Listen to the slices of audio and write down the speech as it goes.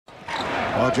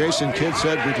Well, Jason Kidd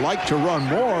said we'd like to run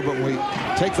more, but we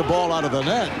take the ball out of the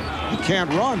net. You can't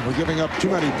run. We're giving up too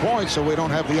many points, so we don't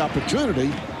have the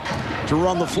opportunity to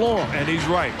run the floor. And he's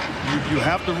right. You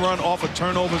have to run off of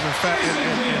turnovers and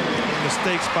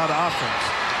mistakes by the offense.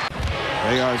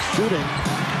 They are shooting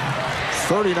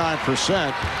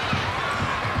 39%.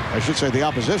 I should say the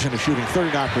opposition is shooting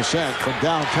 39% from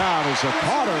downtown. As a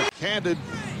Carter, candid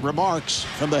remarks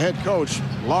from the head coach,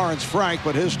 Lawrence Frank,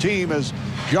 but his team has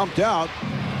jumped out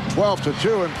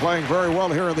 12-2 and playing very well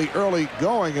here in the early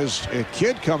going as a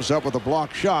Kidd comes up with a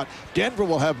blocked shot. Denver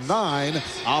will have 9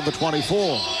 on the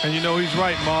 24. And you know he's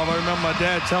right, Marv. I remember my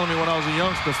dad telling me when I was a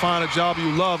youngster, find a job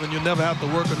you love and you'll never have to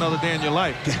work another day in your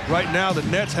life. Right now, the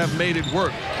Nets have made it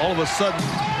work. All of a sudden,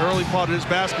 early part of this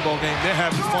basketball game, they're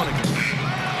having fun again.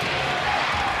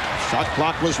 Shot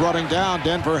clock was running down.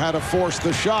 Denver had to force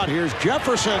the shot. Here's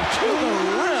Jefferson to the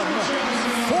rim.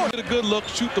 Get a good look,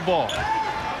 shoot the ball.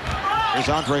 Here's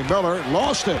Andre Miller,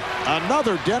 lost it.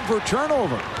 Another Denver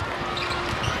turnover.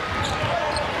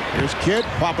 Here's Kidd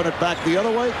popping it back the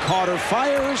other way. Carter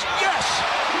fires. Yes!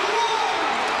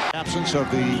 Absence of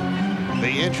the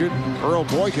injured Earl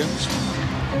Boykins.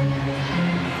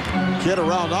 Kidd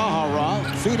around Ahara,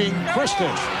 feeding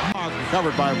Kristich.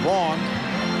 Covered by Vaughn.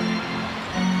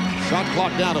 Shot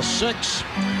clock down to 6.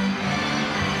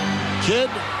 Kidd,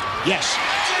 yes.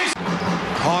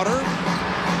 Carter.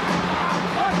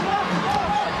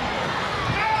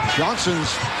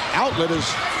 Johnson's outlet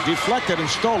is deflected and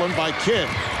stolen by Kidd.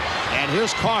 And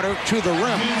here's Carter to the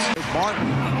rim.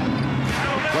 Martin,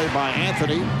 played by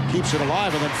Anthony, keeps it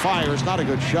alive and then fires. Not a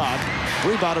good shot.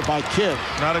 Rebounded by Kidd.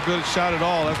 Not a good shot at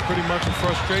all. That's pretty much a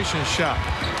frustration shot.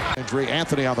 Injury.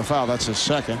 Anthony on the foul. That's his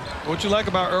second. What you like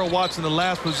about Earl Watson, the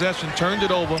last possession, turned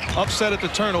it over, upset at the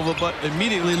turnover, but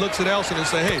immediately looks at Elson and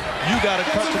say, hey, you got to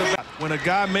cut to the back. When a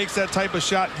guy makes that type of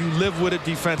shot, you live with it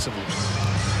defensively.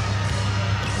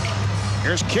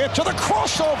 Here's Kidd to the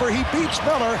crossover. He beats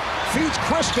Miller, feeds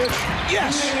Kristich.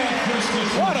 Yes!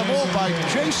 What a move by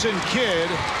Jason Kidd.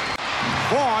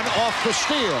 Vaughn off the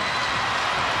steal.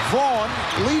 Vaughn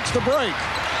leads the break.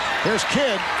 Here's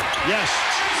Kidd. Yes.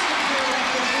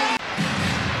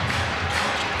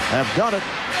 Have done it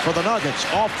for the Nuggets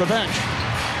off the bench.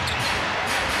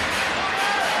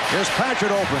 Here's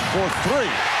Paget open for 3.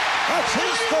 That's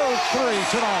his third 3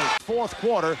 tonight. Fourth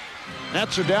quarter.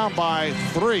 Nets are down by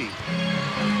 3. What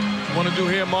you want to do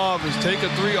here, Marv, is take a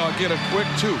 3 or get a quick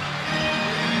 2.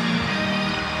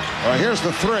 Here's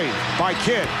the 3 by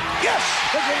Kidd. Yes!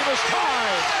 The game is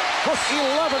tied with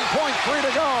 11.3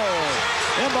 to go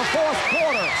in the fourth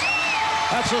quarter.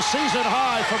 That's a season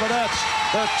high for the Nets.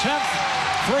 Their 10th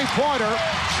three-pointer,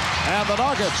 and the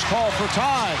Nuggets call for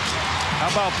time.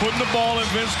 How about putting the ball in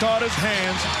Vince Carter's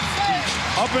hands,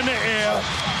 up in the air,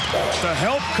 the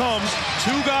help comes,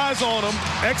 2 guys on him,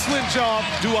 excellent job.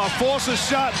 Do I force a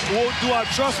shot or do I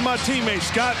trust my teammate?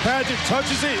 Scott Paget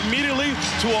touches it immediately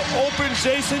to an open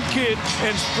Jason Kidd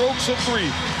and strokes a 3.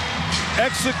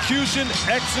 Execution,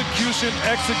 execution,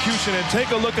 execution. And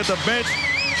take a look at the bench.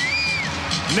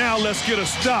 Now let's get a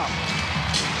stop.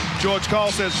 George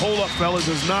Karl says, hold up, fellas,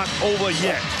 it's not over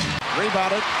yet.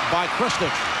 Rebounded by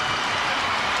Kristich.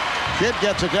 Kidd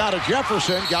gets it down to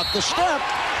Jefferson, got the step.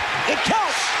 It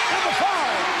counts, and the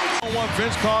foul. I want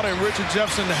Vince Carter and Richard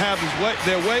Jefferson to have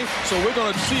their way, so we're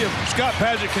going to see if Scott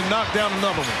Paget can knock down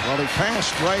another one. Well, he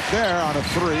passed right there on a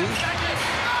 3.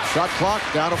 Shot clock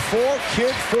down to 4.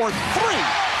 Kidd for 3.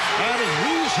 And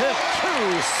he's hit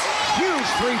 2 huge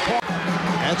three-point.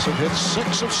 Hanson hit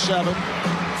 6 of 7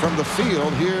 from the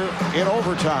field here in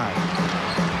overtime.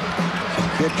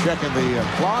 Kidd checking the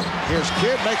clock. Here's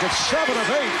Kidd, make it 7 of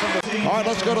 8 from the... All right,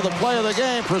 let's go to the play of the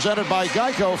game presented by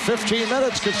Geico. 15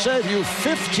 minutes could save you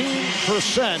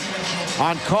 15%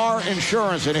 on car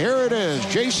insurance. And here it is,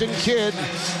 Jason Kidd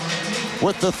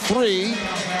with the 3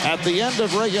 at the end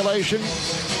of regulation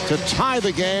to tie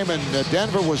the game, and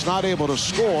Denver was not able to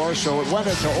score, so it went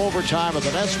into overtime, and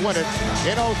the Nets win it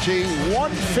in OT,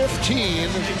 115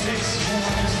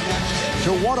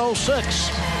 to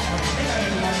 106.